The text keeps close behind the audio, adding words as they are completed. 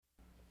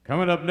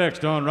Coming up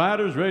next on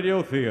Riders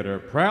Radio Theater,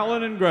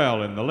 prowling and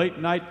growling, the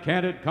late-night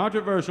canted,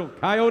 controversial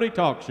Coyote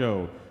Talk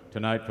Show.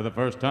 Tonight, for the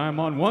first time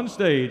on one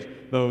stage,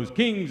 those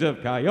kings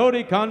of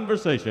Coyote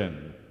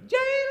conversation.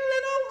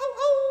 Jalen,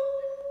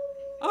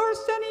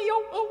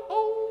 Arsenio,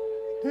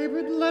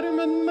 David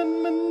Letterman,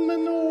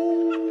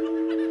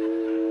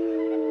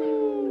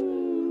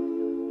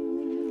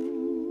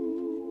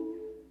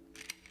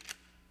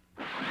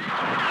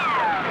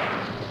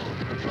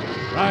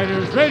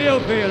 Riders Radio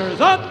Theater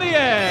is on the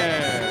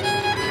air.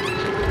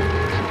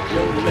 Yo,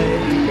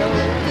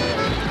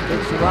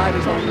 it's the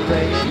Riders on the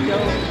radio.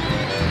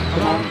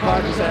 Come on,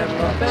 partners,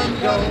 saddle up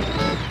and go.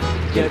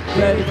 Get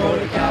ready for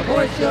the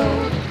cowboy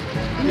show.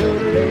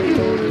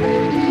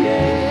 Yodelay,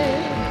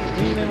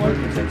 yeah. We've been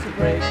working since the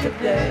break of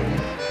day.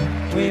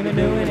 We've been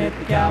doing it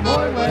the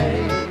cowboy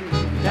way.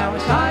 Now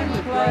it's time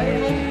to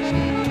play.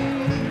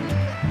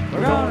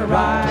 We're gonna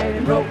ride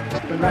and rope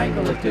and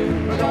wrangle a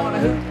tune. We're gonna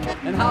hoot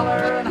and holler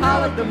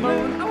at the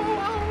moon.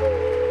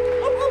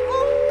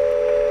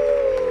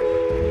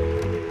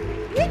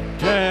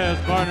 Yes,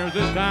 partners,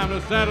 it's time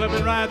to saddle up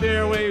and ride the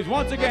airwaves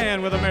once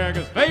again with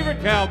America's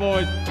favorite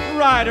cowboys,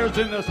 Riders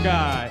in the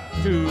Sky.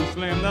 Too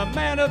Slim, the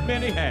man of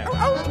many hats.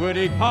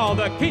 Woody Paul,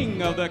 the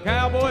king of the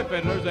cowboy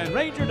fiddlers, and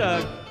Ranger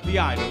Doug, the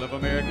idol of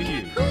American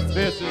youth.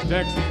 This is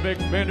Texas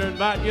Big Spender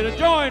inviting you to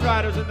join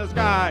Riders in the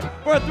Sky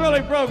for a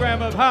thrilling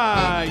program of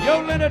high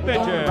yodeling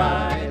adventure. We're gonna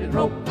ride and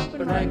rope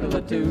and wrangle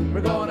a tune.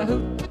 We're gonna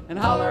hoot and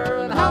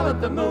holler at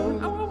the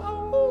moon.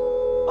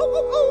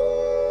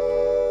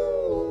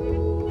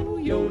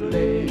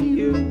 Yodeling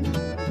you,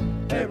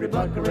 every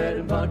buckaroo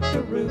and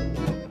buckaroo.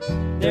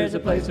 There's a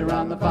place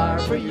around the fire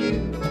for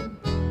you,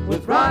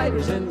 with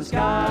riders in the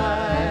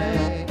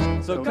sky.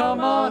 So come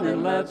on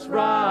and let's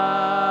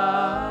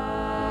ride.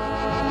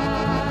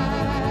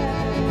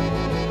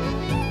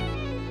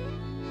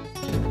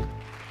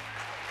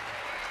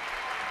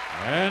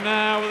 And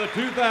now, with the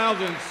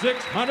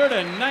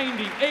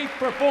 2,698th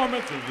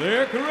performance of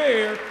their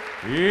career,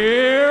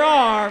 here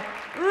are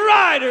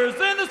Riders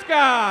in the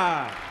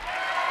Sky.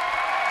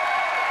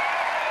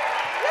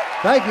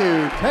 Thank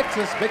you,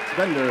 Texas Big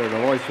Spender, the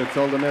voice that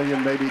sold 1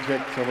 million baby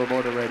chicks over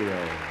border radio.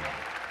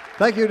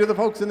 Thank you to the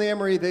folks in the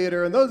Emery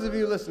Theater and those of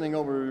you listening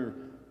over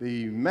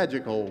the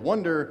magical,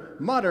 wonder,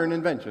 modern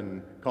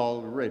invention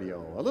called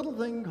radio. A little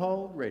thing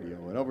called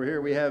radio. And over here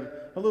we have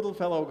a little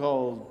fellow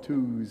called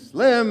Too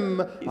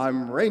Slim.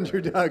 I'm Ranger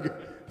Doug.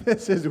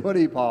 This is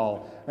Woody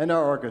Paul and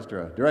our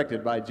orchestra,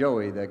 directed by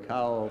Joey, the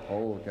Cow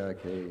Polka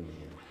King.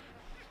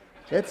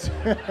 It's...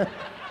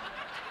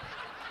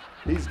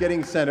 He's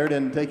getting centered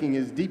and taking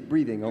his deep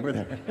breathing over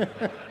there.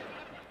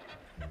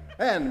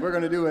 And we're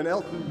going to do an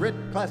Elton Britt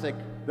classic,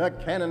 the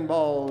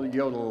Cannonball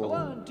Yodel.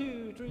 1,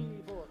 2,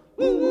 3, 4.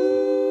 Woo,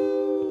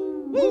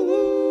 woo, woo,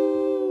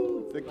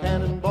 woo. The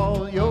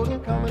Cannonball Yodel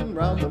coming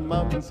round the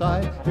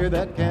mountainside. Hear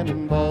that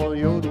Cannonball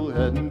Yodel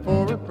heading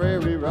for a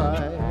prairie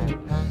ride.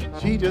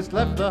 She just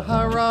left the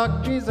high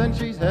Rockies and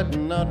she's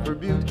heading out for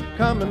Butte.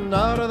 Coming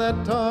out of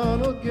that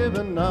tunnel,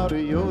 giving out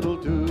a yodel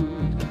toot.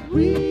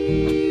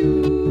 Wee,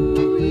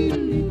 oo, wee,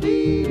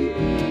 dee,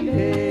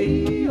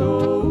 hey,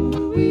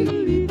 oh, wee,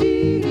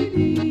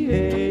 dee,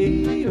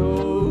 hey,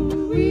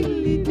 oh, wee,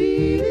 dee,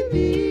 dee,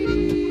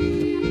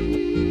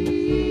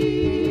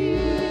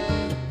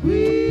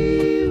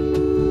 wee,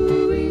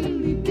 oo,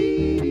 wee,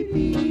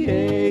 dee,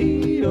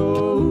 hey,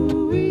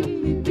 oh,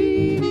 wee,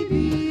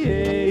 dee,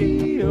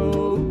 hey,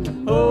 oh,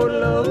 oh,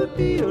 lo,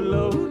 dee, oh,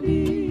 lo,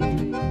 dee.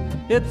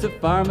 It's a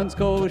fireman's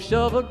coal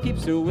shovel,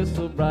 keeps her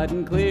whistle bright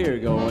and clear.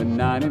 Going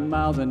 90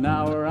 miles an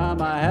hour, I'm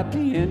a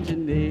happy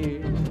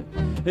engineer.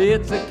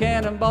 It's a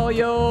cannonball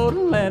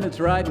yodel and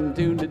it's right in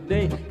tune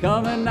today.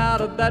 Coming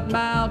out of that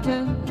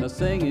mountain,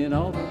 singing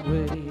all the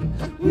way.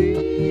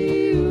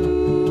 Wee,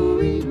 oo,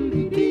 wee,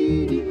 dee,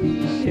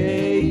 dee,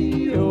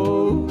 hey,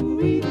 oh,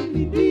 wee,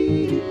 dee,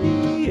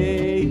 dee,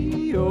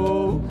 hey,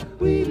 oh,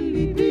 wee,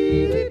 dee,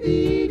 dee,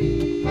 dee, dee.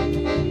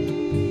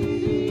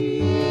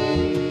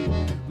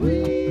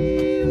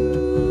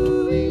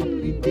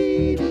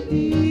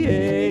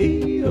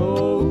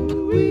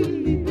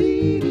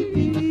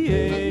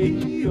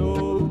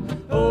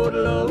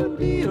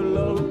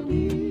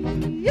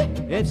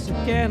 It's a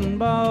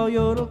cannonball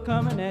yodel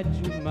coming at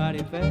you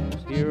mighty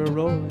fast. Hear her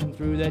roaring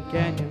through that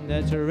canyon,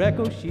 that's her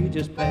echo she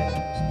just passed.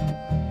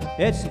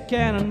 It's a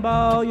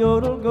cannonball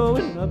yodel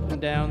going up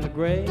and down the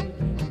grade.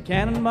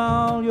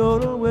 Cannonball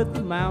yodel with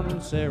the mountain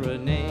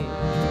serenade.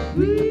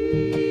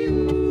 Wee,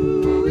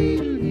 oo,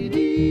 wee,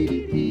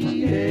 dee,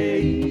 dee,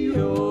 hey,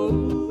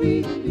 oh,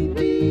 wee, dee,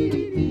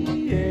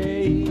 dee,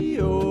 hey,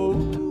 oh,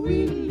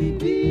 wee, dee,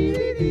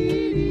 dee, dee.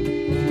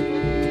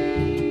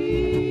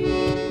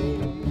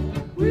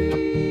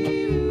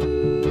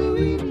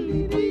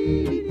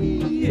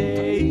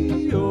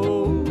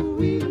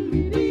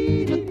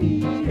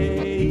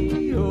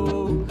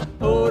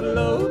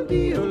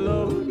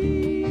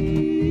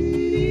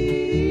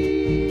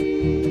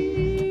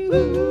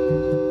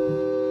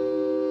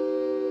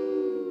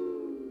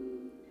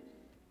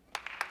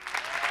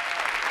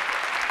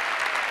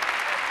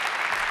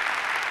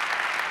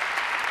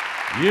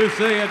 You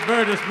say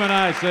advertisement,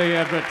 I say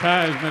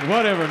advertisement.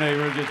 Whatever,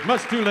 neighbors, it's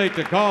much too late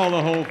to call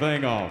the whole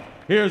thing off.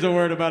 Here's a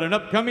word about an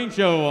upcoming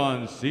show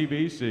on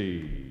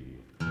CBC.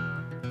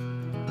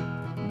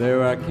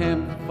 There are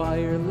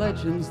campfire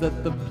legends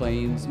that the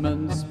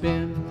plainsmen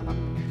spin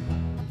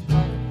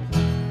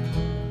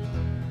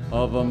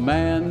of a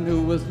man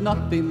who was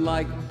nothing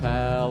like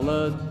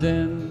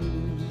Paladin.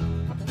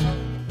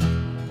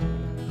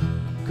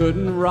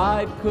 Couldn't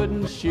ride,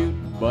 couldn't shoot,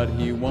 but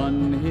he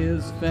won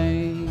his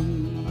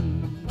fame.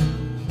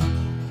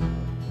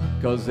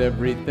 'Cause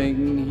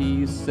everything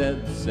he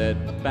said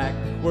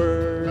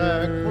backwards,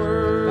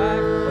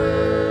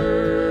 backwards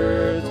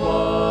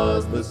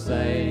was the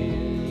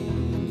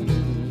same.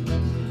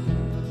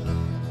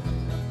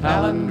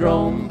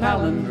 Palindrome,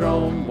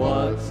 palindrome,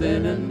 what's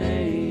in a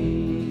name?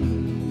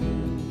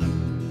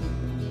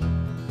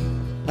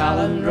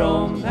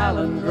 Palindrome,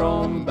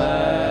 palindrome,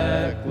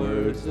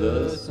 backwards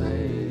the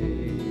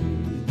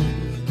same.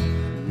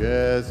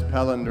 Yes,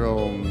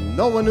 palindrome.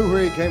 No one knew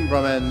where he came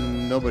from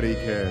and nobody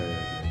cared.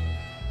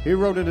 He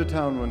rode into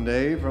town one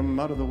day from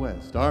out of the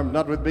west, armed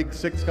not with big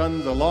 6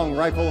 guns, a long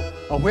rifle,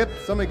 a whip,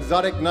 some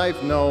exotic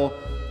knife, no,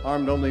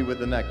 armed only with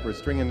the neck for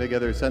stringing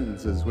together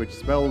sentences which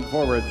spelled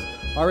forwards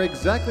are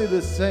exactly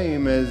the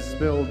same as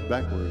spelled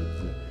backwards.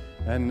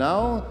 And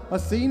now, a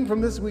scene from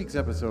this week's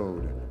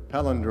episode,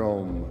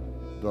 Palindrome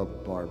the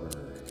Barber.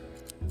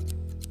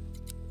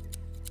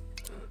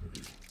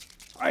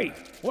 Hey,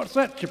 what's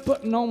that you're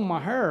putting on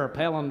my hair,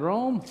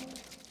 Palindrome?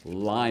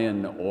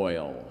 Lion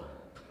oil.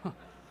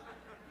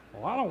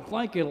 Well, I don't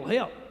think it'll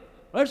help.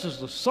 This is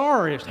the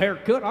sorriest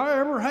haircut I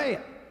ever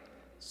had.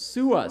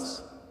 Sue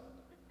us.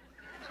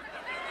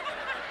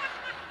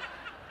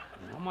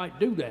 I might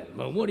do that,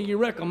 but what do you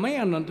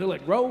recommend until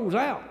it grows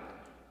out?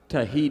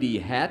 Tahiti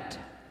hat.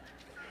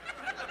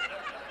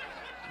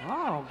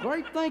 Oh,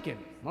 great thinking.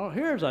 Well,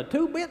 here's a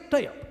 2-bit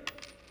tip.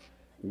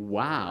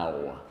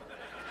 Wow.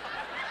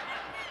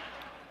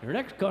 Your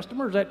next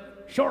customer's that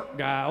short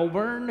guy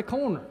over in the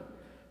corner.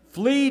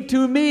 Flee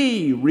to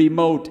me,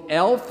 remote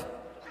elf.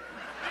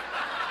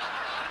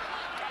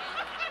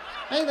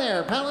 Hey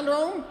there,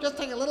 Palindrome. Just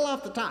take a little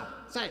off the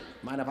top. Say,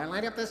 mind if I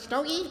light up this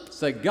stogie?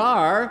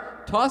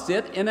 Cigar, toss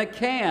it in a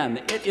can.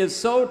 It is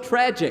so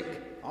tragic.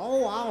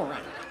 Oh, all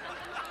right.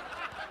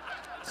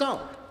 So,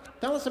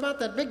 tell us about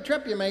that big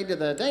trip you made to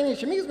the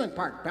Danish amusement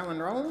park,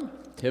 Palindrome.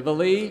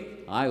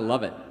 Tivoli, I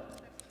love it.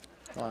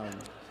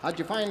 How'd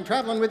you find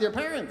traveling with your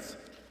parents?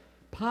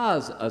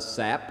 Pa's a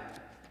sap.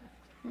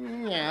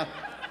 Yeah.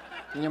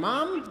 And your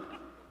mom?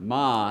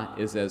 Ma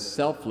is as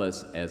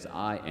selfless as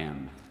I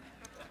am.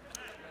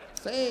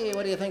 Say,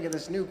 what do you think of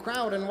this new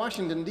crowd in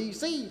Washington,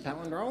 D.C.,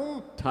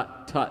 Palindrome?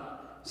 Tut, tut.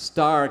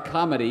 Star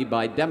comedy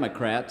by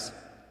Democrats.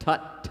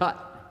 Tut, tut.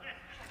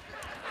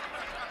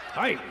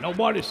 Hey,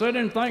 nobody said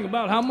anything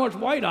about how much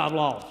weight I've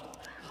lost.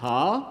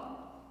 Huh?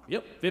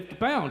 Yep, 50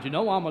 pounds. You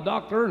know, I'm a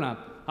doctor, and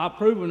I've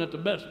proven that the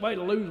best way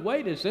to lose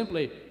weight is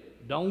simply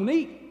don't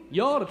eat.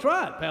 You ought to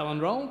try it,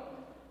 Palindrome.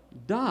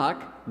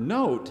 Doc,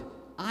 note,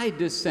 I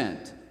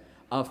dissent.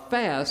 A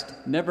fast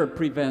never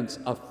prevents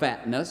a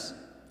fatness.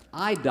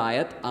 I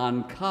diet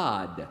on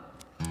cod.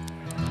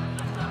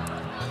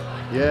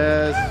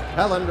 Yes,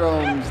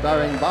 Palindrome,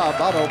 starring Bob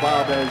Otto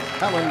Bob as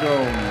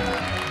Palindrome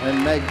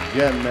and Meg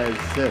Jem as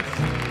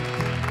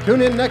Sis.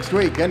 Tune in next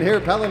week and hear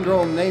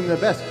Palindrome name the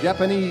best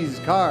Japanese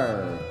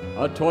car.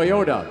 A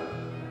Toyota.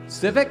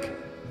 Civic?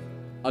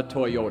 A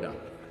Toyota.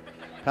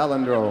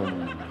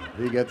 Palindrome,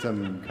 he gets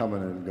them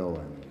coming and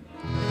going.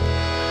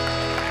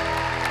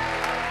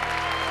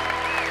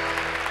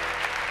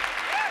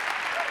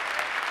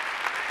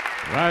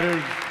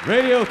 Riders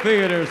Radio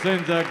Theater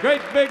sends a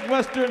great big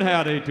western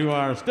howdy to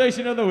our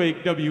station of the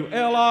week,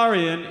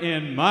 WLRN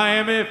in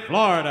Miami,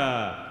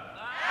 Florida.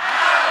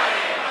 Howdy,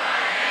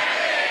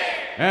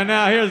 Miami! And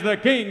now here's the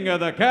king of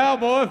the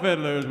cowboy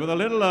fiddlers with a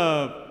little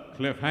of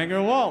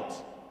Cliffhanger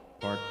Waltz,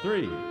 Part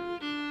 3.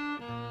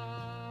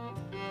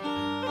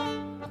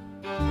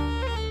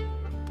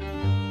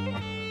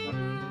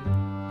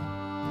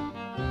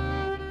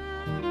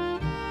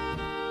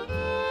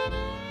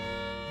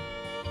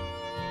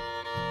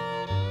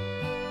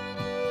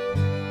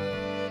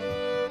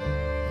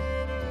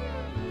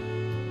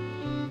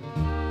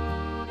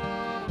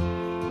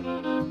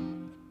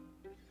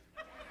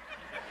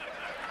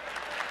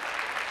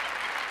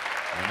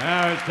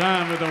 Now it's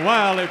time for the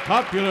wildly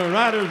popular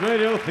Riders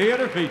Radio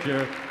Theater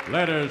feature,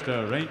 Letters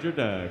to Ranger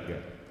Doug.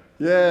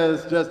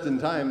 Yes, just in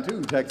time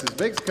too, Texas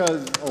Bix,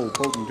 because, oh,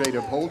 potentate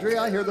of poultry,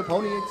 I hear the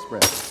Pony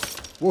Express.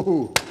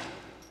 Woohoo!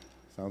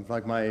 Sounds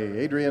like my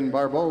Adrian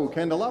Barbeau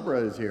candelabra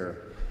is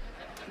here.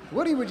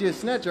 Woody, would you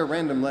snatch a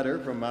random letter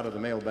from out of the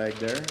mailbag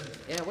there?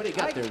 Yeah, what do you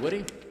got there,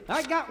 Woody?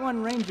 I got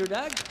one, Ranger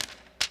Doug.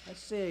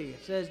 Let's see.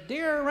 It says,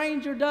 Dear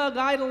Ranger Doug,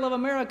 idol of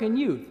American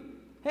youth.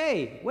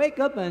 Hey, wake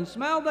up and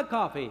smell the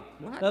coffee.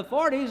 What? The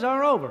 40s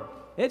are over.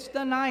 It's the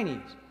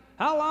 90s.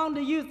 How long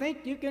do you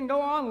think you can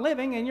go on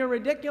living in your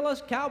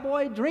ridiculous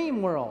cowboy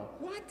dream world?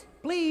 What?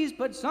 Please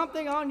put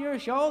something on your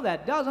show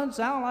that doesn't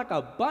sound like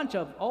a bunch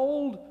of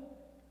old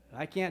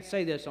I can't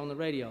say this on the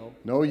radio.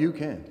 No, you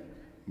can't.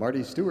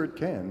 Marty Stewart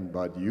can,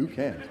 but you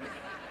can't.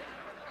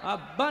 A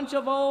bunch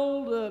of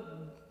old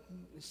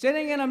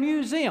sitting in a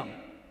museum.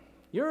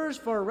 Yours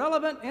for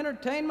relevant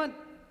entertainment,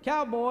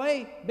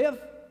 Cowboy Biff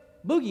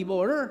Boogie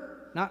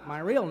Boarder, not my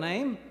real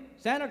name,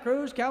 Santa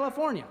Cruz,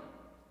 California.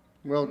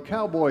 Well,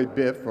 Cowboy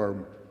Biff,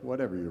 or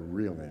whatever your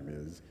real name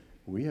is,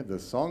 we have the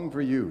song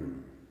for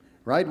you.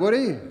 Right,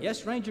 Woody?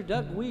 Yes, Ranger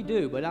Duck, we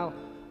do, but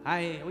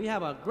we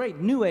have a great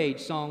New Age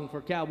song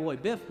for Cowboy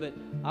Biff, but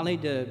I'll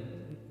need to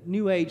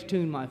New Age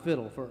tune my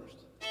fiddle first.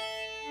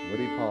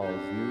 Woody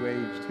Paul's New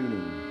Age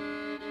tuning.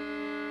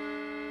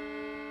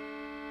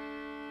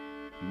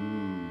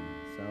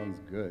 Sounds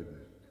good.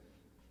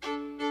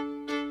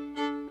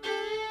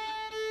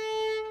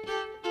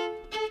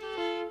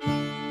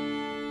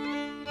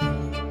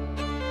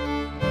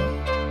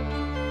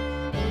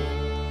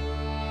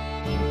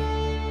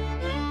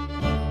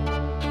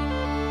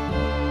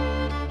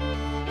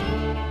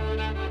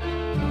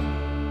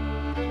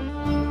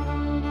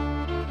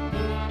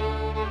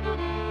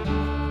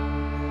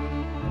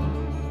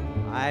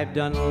 I've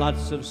done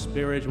lots of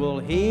spiritual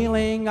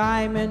healing.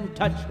 I'm in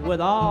touch with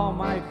all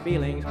my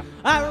feelings.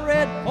 I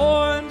read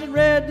poems and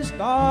read the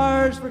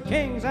stars for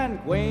kings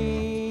and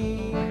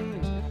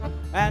queens.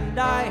 And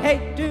I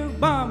hate to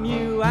bum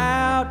you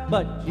out,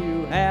 but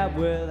you have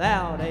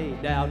without a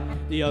doubt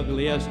the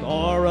ugliest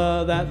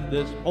aura that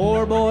this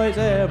poor boy's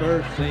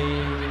ever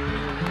seen.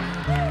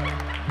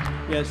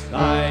 Yes,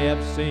 I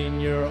have seen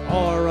your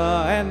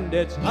aura and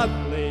it's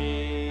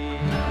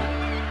ugly.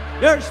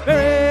 Your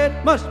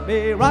spirit must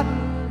be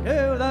rotten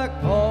to the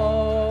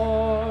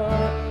core.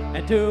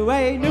 And to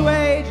a New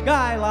Age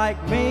guy like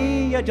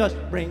me, you just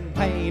bring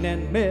pain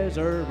and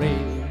misery.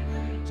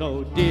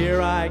 So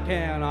dear, I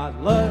cannot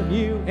love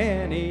you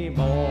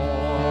anymore.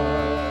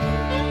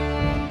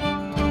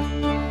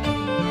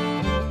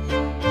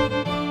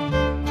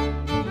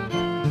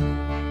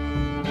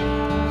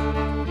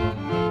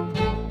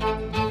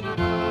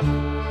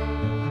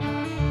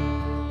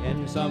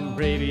 In some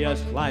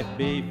previous life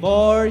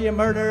before, you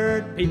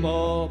murdered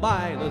people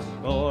by the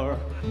score.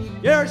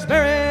 Your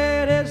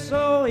spirit is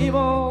so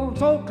evil,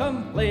 so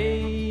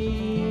complete.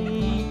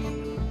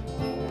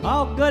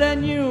 All good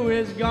in you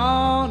is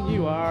gone.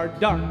 You are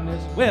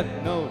darkness with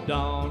no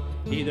dawn.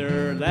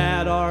 Either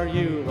that or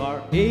you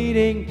are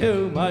eating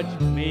too much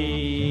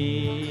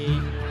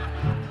meat.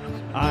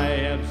 I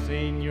have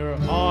seen your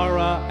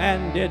aura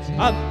and it's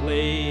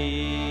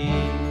ugly.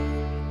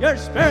 Your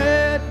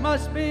spirit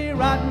must be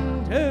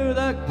rotten to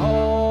the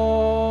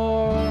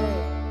core.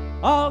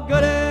 All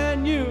good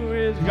in you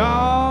is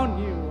gone.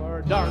 You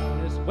are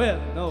darkness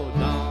with no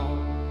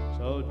dawn.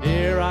 So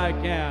dear, I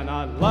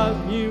cannot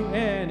love you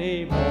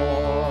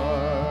anymore.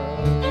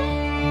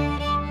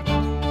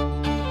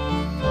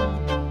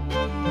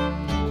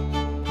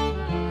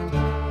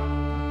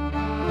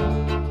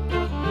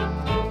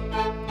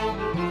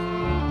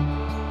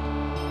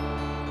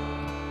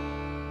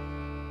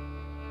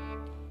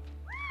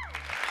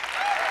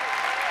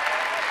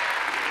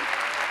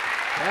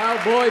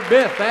 Cowboy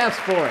Biff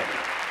asked for it.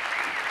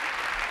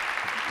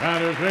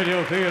 Riders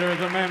Radio Theater is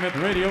a Mammoth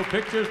Radio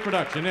Pictures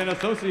production in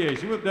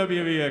association with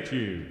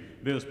WVXU.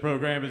 This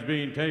program is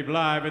being taped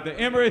live at the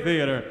Emory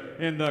Theater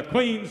in the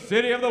Queen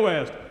City of the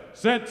West,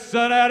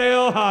 Cincinnati,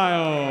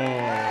 Ohio.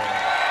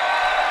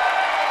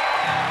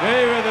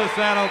 Stay with the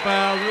Saddle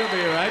Pals. We'll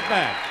be right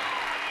back.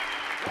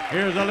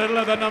 Here's a little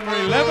of the number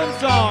 11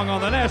 song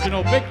on the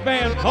National Big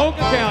Band Polka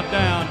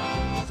Countdown,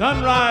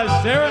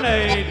 Sunrise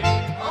Serenade.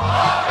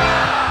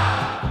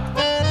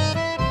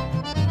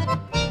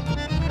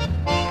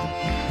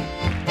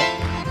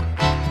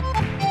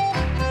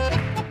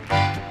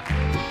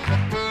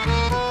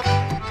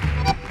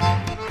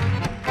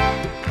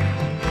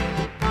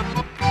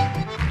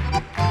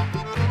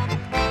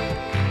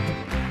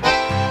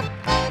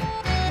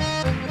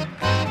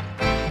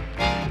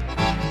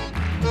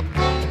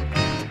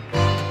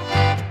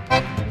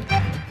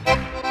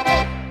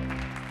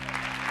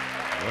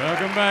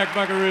 Welcome back,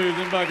 buckaroos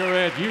and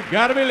buckarettes. You've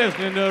got to be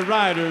listening to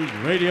Riders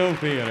Radio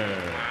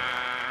Theater.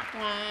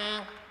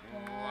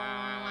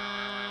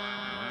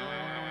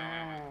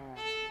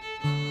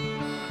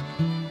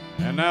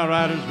 And now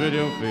Riders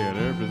Radio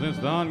Theater presents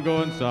the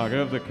ongoing saga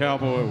of the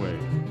Cowboy Way.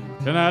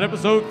 Tonight,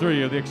 episode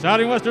 3 of the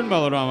exciting Western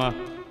melodrama,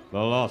 The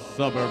Lost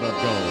Suburb of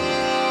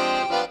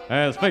Gold.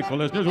 As faithful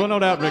listeners will no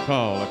doubt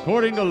recall,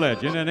 according to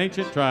legend, an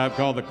ancient tribe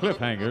called the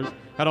Cliffhangers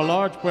had a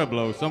large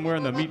pueblo somewhere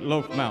in the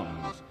Meatloaf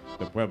Mountains.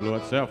 The pueblo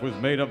itself was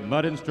made of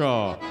mud and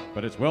straw,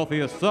 but its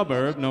wealthiest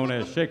suburb, known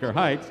as Shaker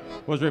Heights,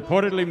 was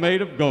reportedly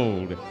made of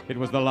gold. It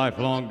was the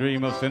lifelong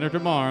dream of Senator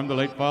Marm, the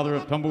late father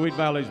of Tumbleweed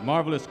Valley's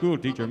marvelous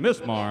schoolteacher,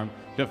 Miss Marm,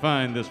 to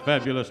find this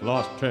fabulous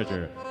lost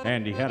treasure,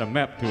 and he had a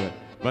map to it.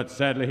 But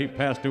sadly he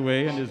passed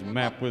away and his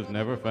map was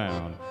never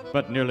found.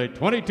 But nearly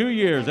 22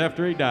 years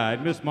after he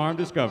died, Miss Marm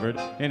discovered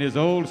in his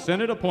old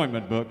Senate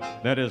appointment book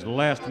that his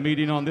last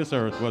meeting on this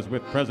earth was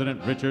with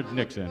President Richard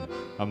Nixon.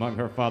 Among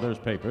her father's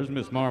papers,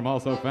 Miss Marm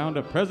also found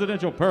a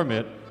presidential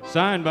permit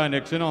signed by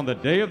Nixon on the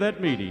day of that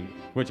meeting,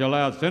 which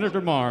allowed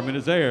Senator Marm and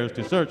his heirs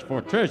to search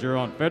for treasure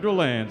on federal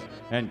lands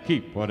and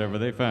keep whatever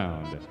they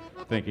found.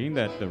 Thinking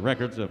that the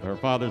records of her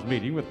father's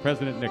meeting with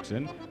President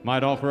Nixon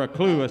might offer a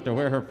clue as to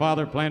where her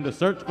father planned to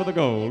search for the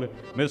gold,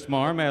 Miss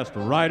Marm asked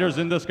Riders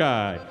in the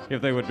Sky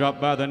if they would drop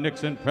by the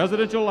Nixon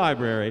Presidential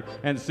Library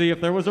and see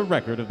if there was a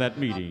record of that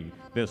meeting.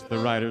 This the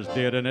writers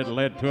did, and it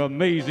led to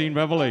amazing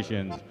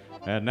revelations.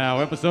 And now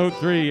episode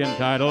 3,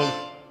 entitled,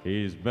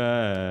 He's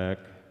Back.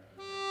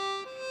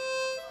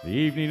 The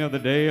evening of the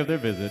day of their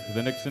visit to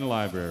the Nixon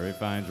Library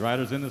finds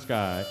Riders in the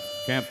Sky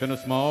camped in a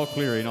small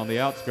clearing on the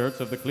outskirts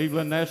of the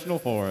Cleveland National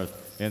Forest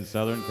in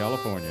Southern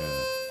California.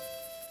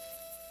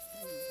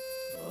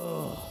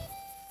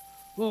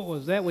 What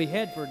was that we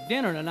had for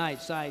dinner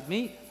tonight, side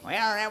meat? Well,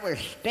 that was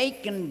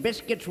steak and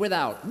biscuits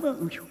without.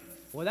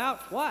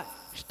 Without what?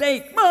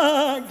 Steak.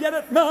 Get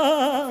it?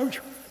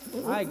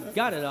 I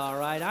got it all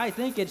right. I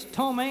think it's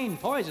ptomaine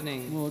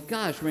poisoning. Well,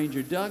 gosh,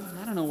 Ranger Doug,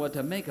 I don't know what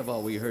to make of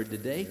all we heard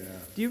today. Yeah.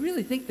 Do you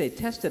really think they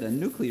tested a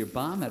nuclear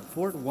bomb at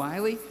Fort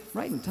Wiley,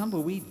 right in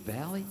Tumbleweed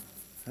Valley?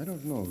 I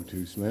don't know,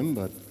 Too Slim,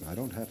 but I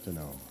don't have to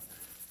know.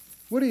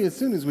 Woody, as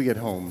soon as we get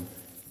home,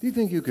 do you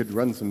think you could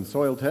run some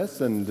soil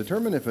tests and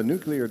determine if a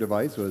nuclear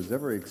device was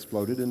ever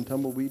exploded in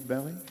Tumbleweed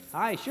Valley?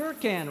 I sure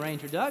can,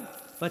 Ranger Doug.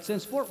 But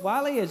since Fort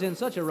Wiley is in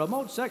such a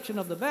remote section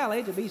of the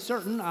valley, to be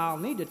certain, I'll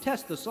need to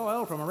test the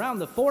soil from around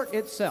the fort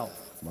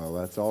itself. Well,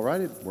 that's all right.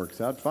 It works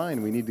out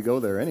fine. We need to go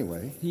there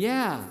anyway.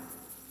 Yeah.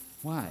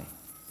 Why?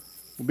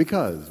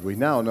 Because we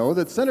now know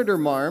that Senator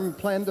Marm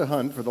planned to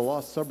hunt for the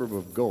lost suburb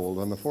of gold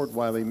on the Fort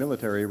Wiley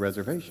Military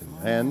Reservation.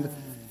 And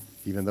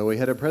even though he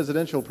had a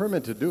presidential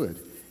permit to do it,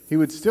 he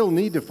would still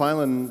need to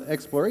file an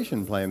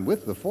exploration plan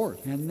with the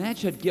fort. And that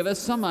should give us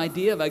some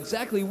idea of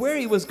exactly where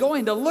he was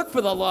going to look for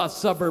the lost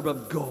suburb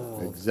of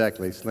gold.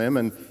 Exactly, Slim.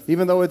 And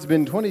even though it's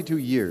been 22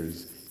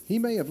 years, he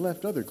may have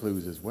left other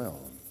clues as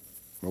well.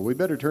 Well, we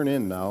better turn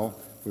in now.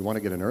 We want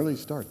to get an early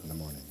start in the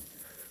morning.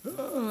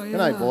 Oh, yeah. Good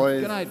night,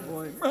 boys. Good night,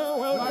 boys.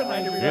 Well, good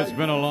night, everybody. It's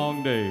been a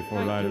long day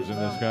for Riders in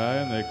the Sky,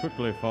 and they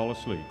quickly fall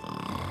asleep.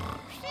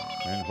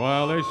 And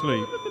while they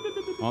sleep,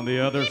 on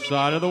the other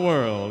side of the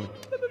world,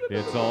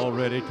 it's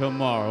already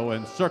tomorrow,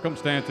 and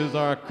circumstances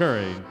are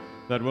occurring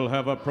that will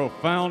have a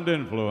profound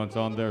influence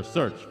on their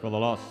search for the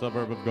lost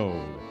suburb of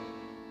gold.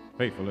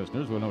 Faithful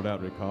listeners will no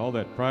doubt recall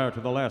that prior to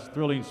the last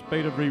thrilling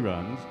spate of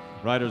reruns,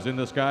 Riders in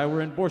the Sky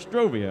were in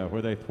Borstrovia,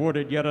 where they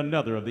thwarted yet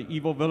another of the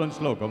evil villain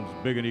Slocum's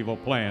big and evil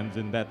plans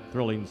in that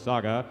thrilling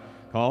saga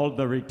called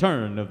The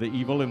Return of the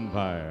Evil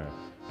Empire.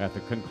 At the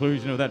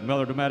conclusion of that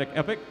melodramatic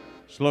epic,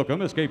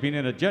 Slocum, escaping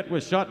in a jet,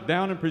 was shot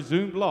down and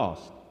presumed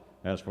lost.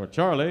 As for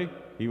Charlie,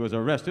 he was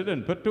arrested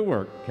and put to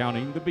work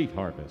counting the beet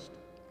harvest.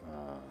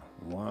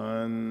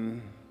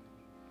 1,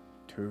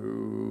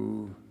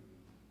 2,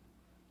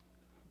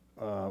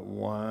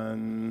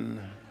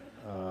 1.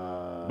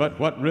 But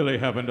what really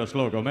happened to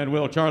Slocum, and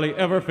will Charlie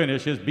ever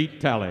finish his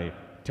beet tally?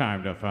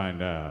 Time to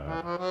find out.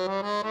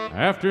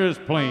 After his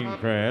plane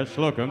crash,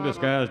 Slocum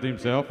disguised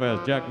himself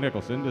as Jack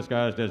Nicholson,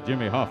 disguised as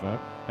Jimmy Hoffa,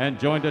 and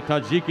joined a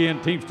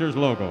Tajikian Teamsters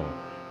logo.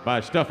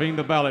 By stuffing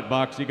the ballot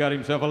box, he got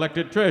himself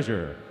elected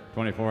treasurer.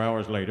 24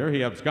 hours later,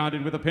 he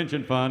absconded with a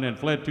pension fund and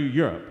fled to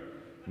Europe.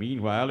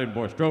 Meanwhile, in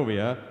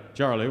Borstrovia,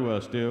 Charlie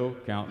was still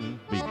counting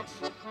beets.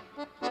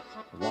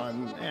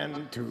 1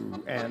 and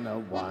 2 and a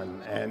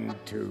 1 and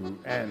 2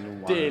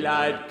 and 1.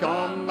 Daylight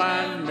come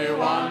and me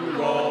one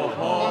go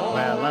home.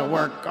 Well, I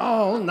work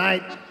all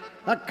night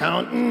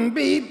a-counting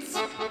beets.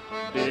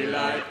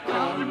 Daylight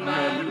come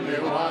and me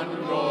one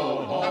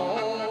go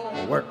home.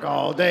 I work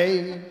all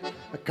day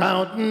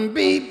a-counting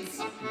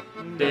beets.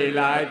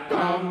 Daylight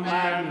come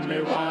and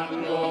me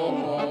one go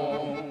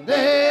home.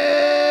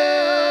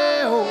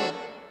 Day-o,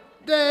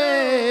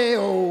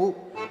 day-o.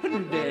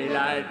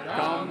 Daylight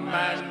come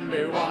and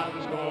me one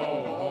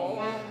go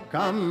home.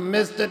 Come,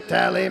 Mr.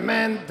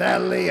 Tallyman,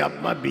 tally up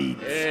my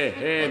beets.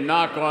 Hey,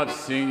 knock off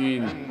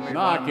singing.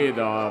 Knock it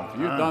off.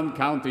 You done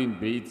counting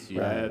beats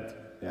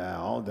yet? Yeah,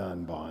 all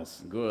done,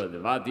 boss.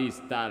 Good. What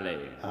is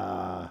tally?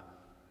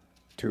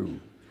 2.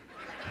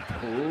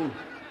 2?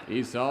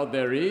 Is all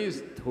there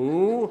is?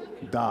 2?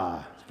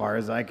 As far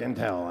as I can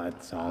tell,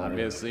 that's all.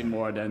 Obviously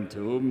more than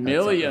 2.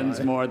 Millions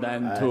right. more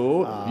than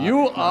 2.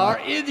 You are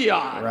idiot.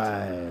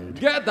 Right.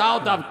 Get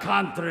out of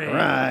country.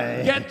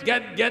 Right.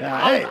 Get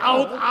Hey.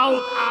 out.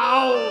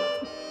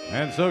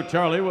 And so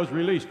Charlie was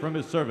released from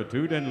his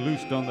servitude and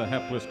loosed on the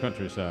hapless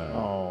countryside.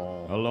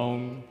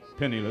 Alone,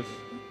 penniless,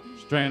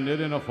 stranded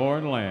in a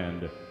foreign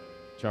land,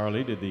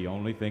 Charlie did the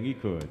only thing he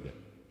could.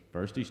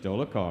 First he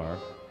stole a car,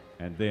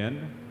 and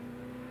then...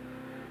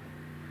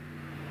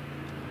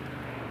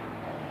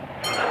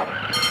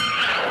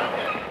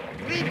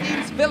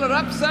 Greetings, fill it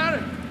up,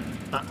 sir.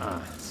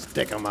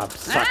 Stick 'em up,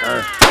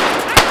 sucker.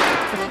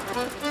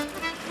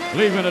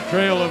 Leaving a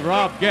trail of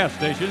robbed gas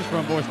stations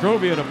from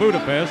Borstrovia to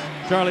Budapest,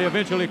 Charlie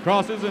eventually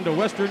crosses into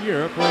Western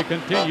Europe, where he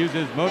continues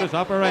his modus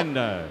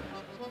operandi.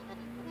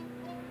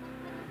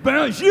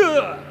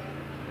 Bonjour.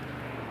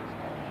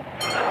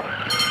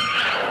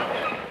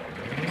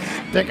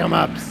 Stick 'em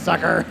up,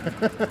 sucker.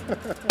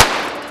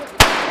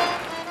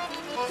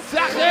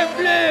 Sacre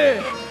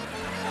bleu!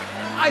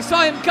 I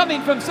saw him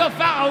coming from so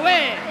far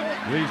away.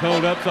 These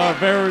holdups are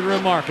very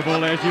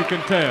remarkable, as you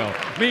can tell.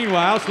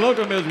 Meanwhile,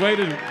 Slocum has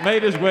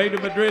made his way to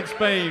Madrid,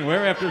 Spain,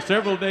 where after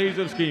several days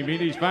of scheming,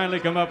 he's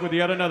finally come up with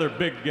yet another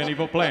big and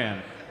evil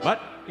plan.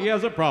 But he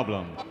has a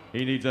problem.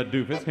 He needs a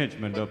doofus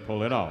henchman to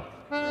pull it off.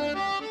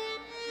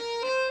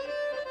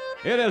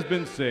 It has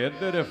been said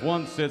that if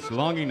one sits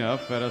long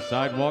enough at a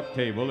sidewalk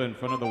table in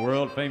front of the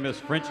world-famous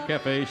French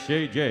cafe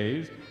Chez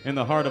Jay's in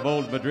the heart of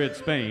old Madrid,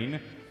 Spain,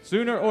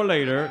 sooner or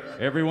later,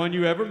 everyone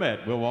you ever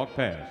met will walk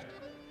past.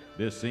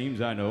 This seems,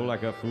 I know,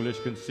 like a foolish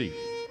conceit,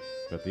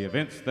 but the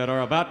events that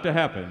are about to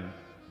happen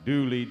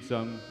do lend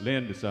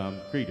some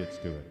credence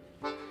to it.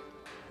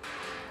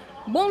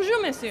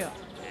 Bonjour, monsieur.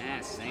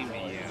 Same to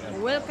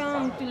you.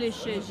 Welcome to Le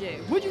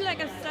Chez. Would you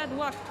like a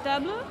sidewalk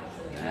table?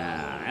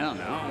 I don't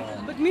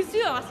know. But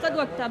monsieur, our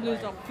sidewalk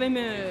tables are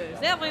famous.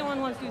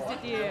 Everyone wants to sit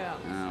here.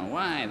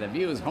 Why? The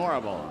view's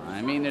horrible.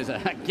 I mean, there's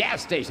a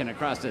gas station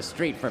across the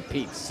street, for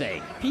Pete's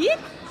sake. Pete?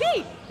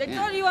 Pete! That's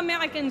all you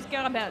Americans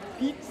care about.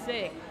 Pete's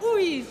sake. Who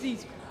is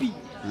this Pete?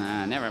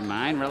 Never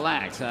mind.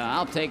 Relax.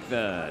 I'll take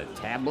the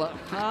tablet.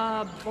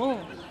 Ah,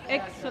 bon.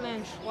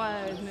 Excellent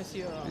choix,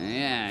 monsieur.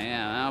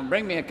 Yeah. Now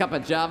bring me a cup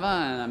of Java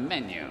and a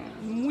menu.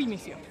 Oui,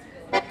 monsieur.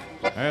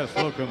 As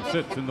Slocum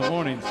sits in the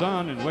morning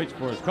sun and waits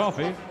for his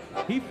coffee,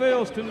 he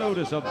fails to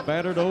notice a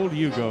battered old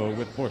Yugo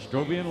with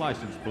Forstrovian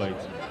license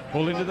plates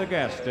pull into the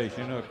gas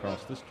station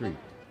across the street.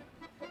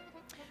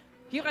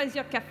 Here is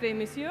your café,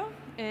 monsieur.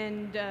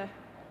 And,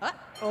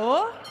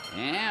 oh?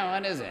 Yeah,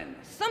 what is it?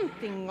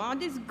 Something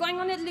odd is going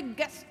on at the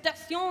gas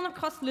station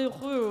across le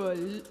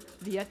rue.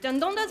 The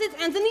attendant has his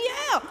hands in the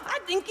air. I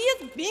think he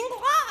is being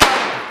robbed.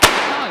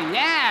 Oh,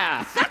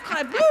 yeah.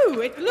 Sacre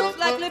bleu! It looks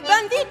like le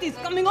bandit is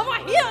coming over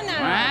here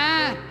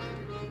now.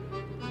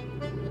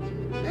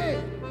 What?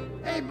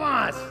 Hey,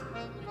 boss.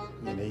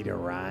 You need a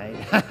ride?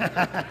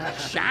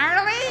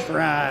 Charlie?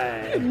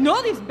 Right. You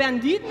know this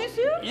bandit,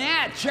 monsieur?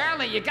 Yeah,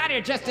 Charlie, you got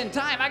here just in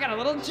time. I got a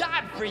little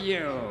job for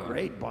you.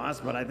 Great, boss,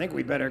 but I think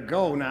we better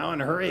go now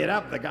and hurry it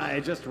up. The guy I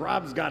just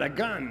robed's got a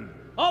gun.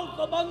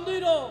 Alto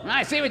bandito!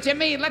 I see what you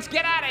mean. Let's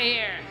get out of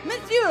here.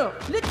 Monsieur,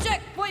 let's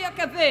check for your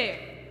café.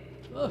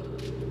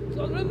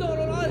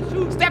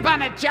 Step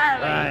on it,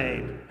 Charlie.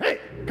 Right. Hey,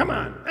 come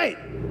on. Hey.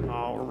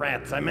 Oh,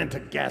 rats. I meant to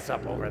gas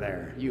up over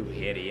there. You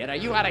idiot. Are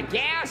you out of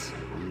gas?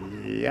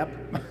 Yep.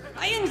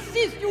 I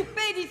insist you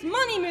pay this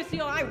money,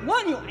 monsieur. I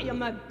warn you, I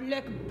am a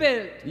black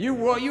belt. You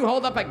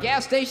hold up a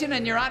gas station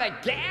and you're out of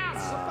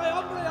gas?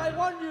 I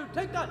warn you,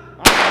 take that!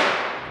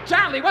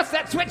 Charlie, what's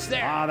that switch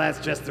there? Oh, that's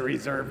just the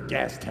reserve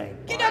gas tank.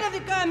 Get out of the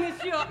car,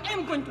 monsieur.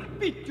 I'm going to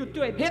beat you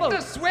to a Hit pulp. the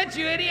switch,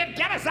 you idiot.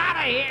 Get us out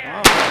of here.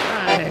 All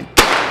right.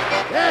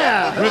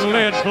 Yeah. With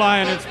lead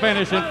flying in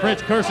Spanish and French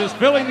curses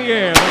filling the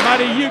air, the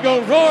mighty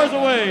Yugo roars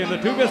away, and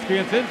the two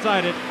miscreants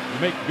inside it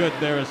make good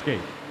their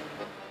escape.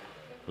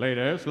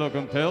 Later,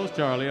 Slocum tells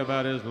Charlie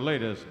about his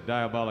latest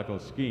diabolical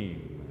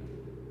scheme.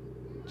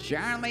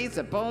 Charlie,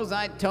 suppose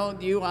I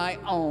told you I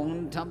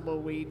own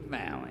Tumbleweed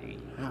Valley.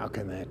 How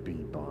can that be,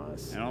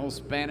 boss? An old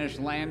Spanish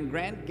land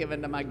grant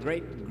given to my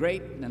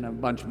great-great, and a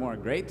bunch more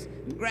greats,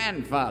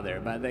 grandfather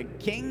by the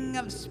King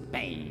of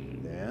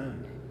Spain. Yeah?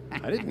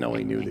 I didn't know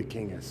he knew the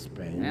King of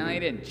Spain. No, he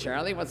didn't,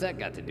 Charlie. What's that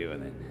got to do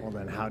with it? Well,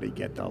 then how'd he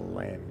get the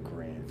land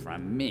grant?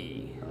 From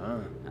me. Huh?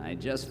 I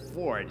just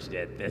forged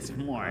it this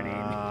morning.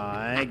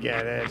 I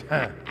get it.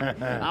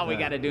 All we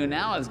got to do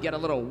now is get a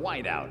little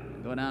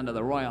whiteout. Go down to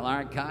the Royal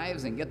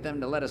Archives and get them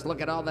to let us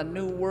look at all the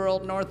New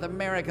World North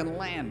American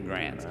land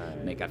grants.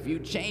 Right. Make a few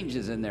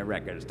changes in their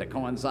records to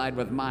coincide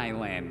with my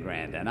land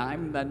grant, and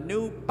I'm the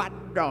new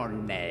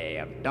padrone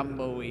of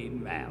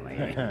Tumbleweed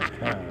Valley.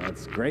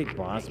 That's great,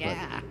 boss,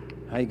 Yeah.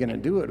 but how you gonna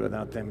do it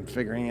without them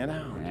figuring it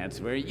out?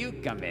 That's where you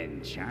come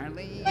in,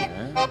 Charlie.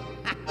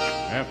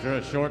 After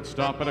a short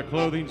stop at a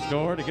clothing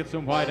store to get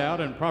some whiteout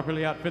and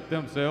properly outfit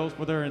themselves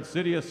for their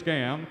insidious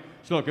scam,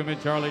 Slocum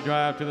and Charlie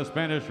drive to the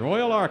Spanish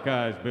Royal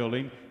Archives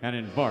building and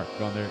embark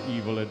on their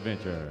evil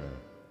adventure.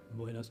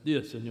 Buenos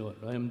dias, senor.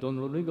 I am Don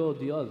Rodrigo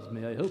Diaz.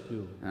 May I help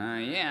you?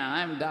 Yeah,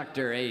 I'm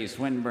Dr. A.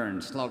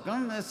 Swinburne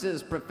Slocum. This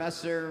is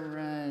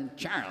Professor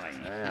Charlie.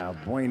 Yeah,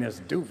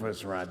 buenos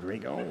doofus,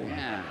 Rodrigo.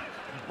 Yeah.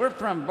 We're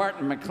from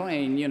Barton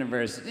McLean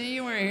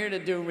University. We're here to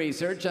do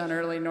research on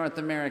early North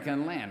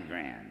American land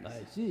grants.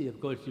 I see.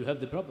 Of course, you have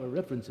the proper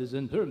references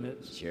and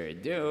permits. Sure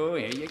do.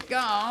 Here you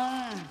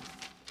go.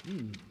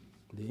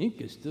 The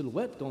ink is still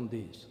wet on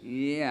these.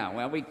 Yeah,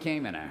 well, we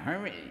came in a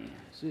hurry.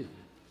 I see.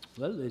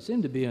 Well, they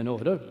seem to be in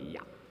order. Yeah.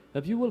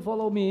 If you will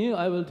follow me,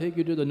 I will take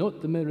you to the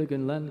North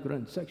American Land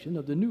Grant section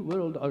of the New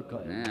World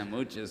Archive. Yeah,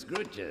 muchas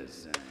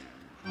gruchas.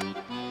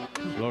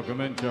 Slocum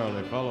and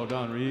Charlie follow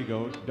Don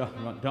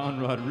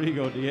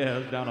Rodrigo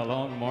Diaz down a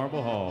long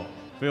marble hall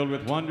filled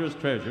with wondrous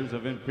treasures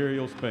of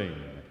imperial Spain.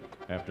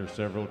 After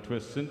several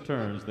twists and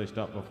turns, they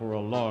stop before a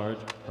large,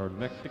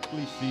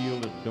 hermetically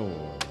sealed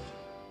door.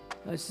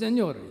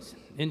 Senores,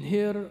 in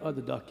here are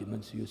the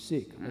documents you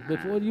seek. But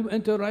before you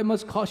enter, I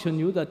must caution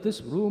you that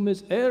this room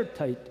is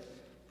airtight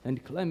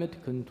and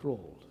climate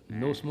controlled.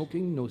 No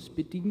smoking, no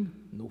spitting,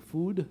 no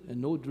food, and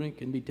no drink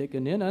can be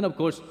taken in, and of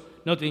course,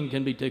 nothing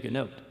can be taken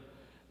out.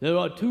 There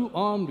are 2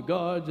 armed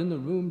guards in the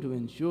room to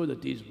ensure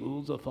that these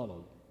rules are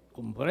followed.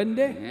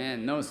 Comprende?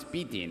 And no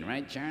speeding,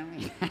 right,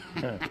 Charlie?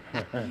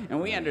 And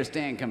we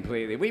understand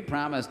completely. We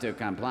promise to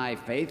comply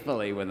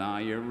faithfully with all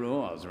your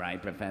rules, right,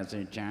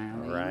 Professor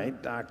Charlie?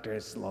 Right,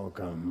 Dr.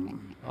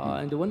 Slocum.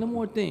 And one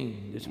more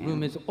thing. This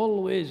room is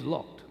always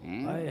locked.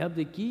 I have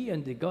the key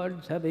and the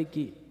guards have a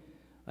key.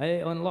 I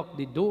unlock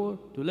the door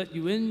to let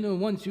you in, and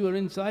once you are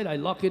inside, I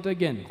lock it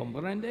again.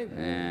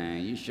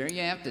 Comprende? You sure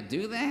you have to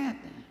do that?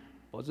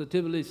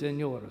 Positively,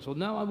 senor. So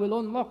now I will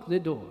unlock the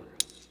door.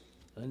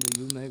 And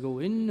you may go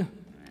in.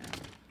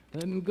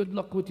 And good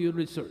luck with your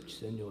research,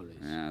 senores.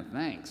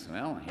 Thanks.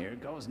 Well, here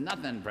goes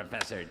nothing,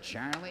 Professor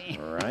Charlie.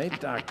 Right,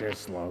 Dr.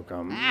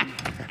 Slocum.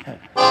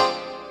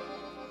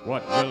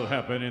 What will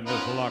happen in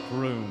this locked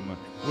room?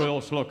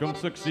 Will Slocum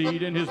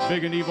succeed in his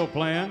big and evil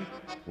plan?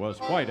 Was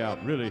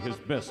Whiteout really his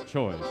best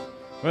choice?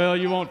 Well,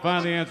 you won't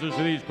find the answers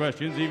to these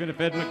questions even if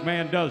Ed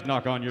McMahon does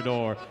knock on your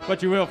door.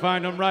 But you will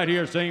find them right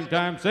here, same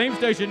time, same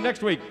station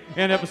next week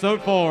in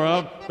episode 4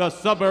 of The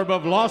Suburb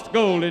of Lost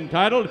Gold,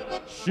 entitled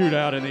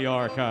Shootout in the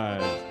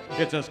Archives.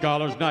 It's a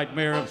scholar's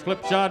nightmare of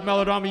slipshod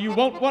melodrama you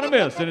won't want to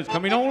miss, and it's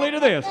coming only to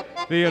this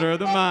Theater of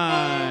the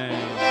Mind.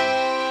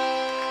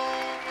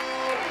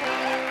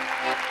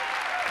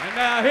 And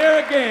now here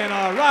again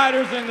are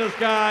Riders in the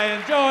Sky.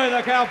 Enjoy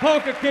the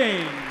Cowpoke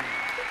King.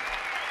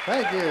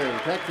 Thank you,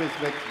 Texas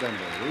Mix Bender.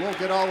 We won't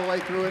get all the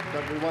way through it,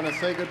 but we want to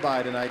say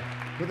goodbye tonight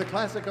with a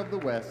classic of the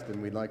West, and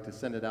we'd like to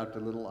send it out to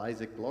little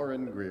Isaac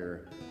Loren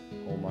Greer,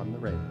 Home on the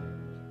Range.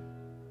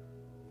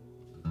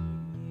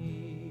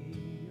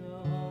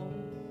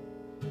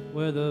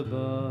 Where the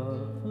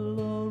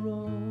buffalo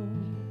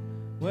roam,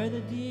 where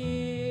the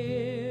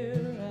deer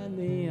and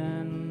the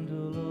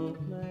antelope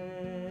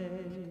play,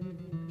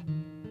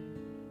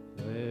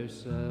 where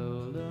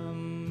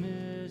seldom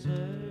is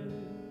heard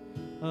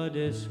a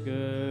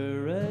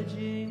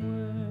discouraging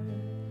word,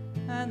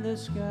 and the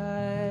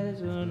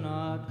skies are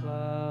not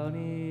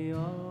cloudy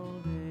all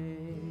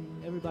day.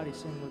 Everybody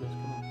sing with us,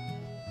 come on.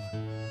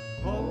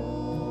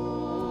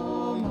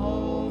 Home,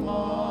 home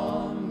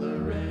on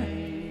the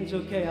range. It's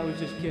okay, I was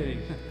just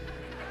kidding.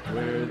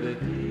 Where the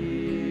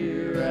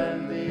deer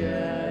and the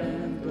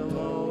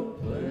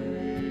antelope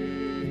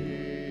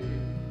play,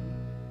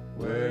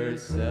 where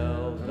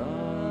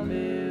seldom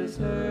is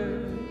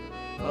heard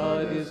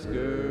a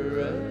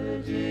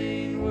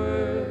discouraging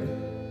word,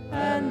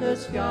 and the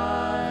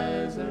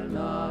skies are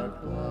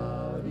not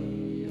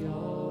cloudy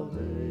all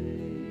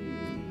day.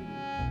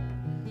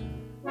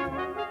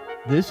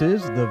 This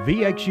is the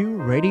VXU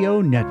Radio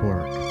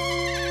Network.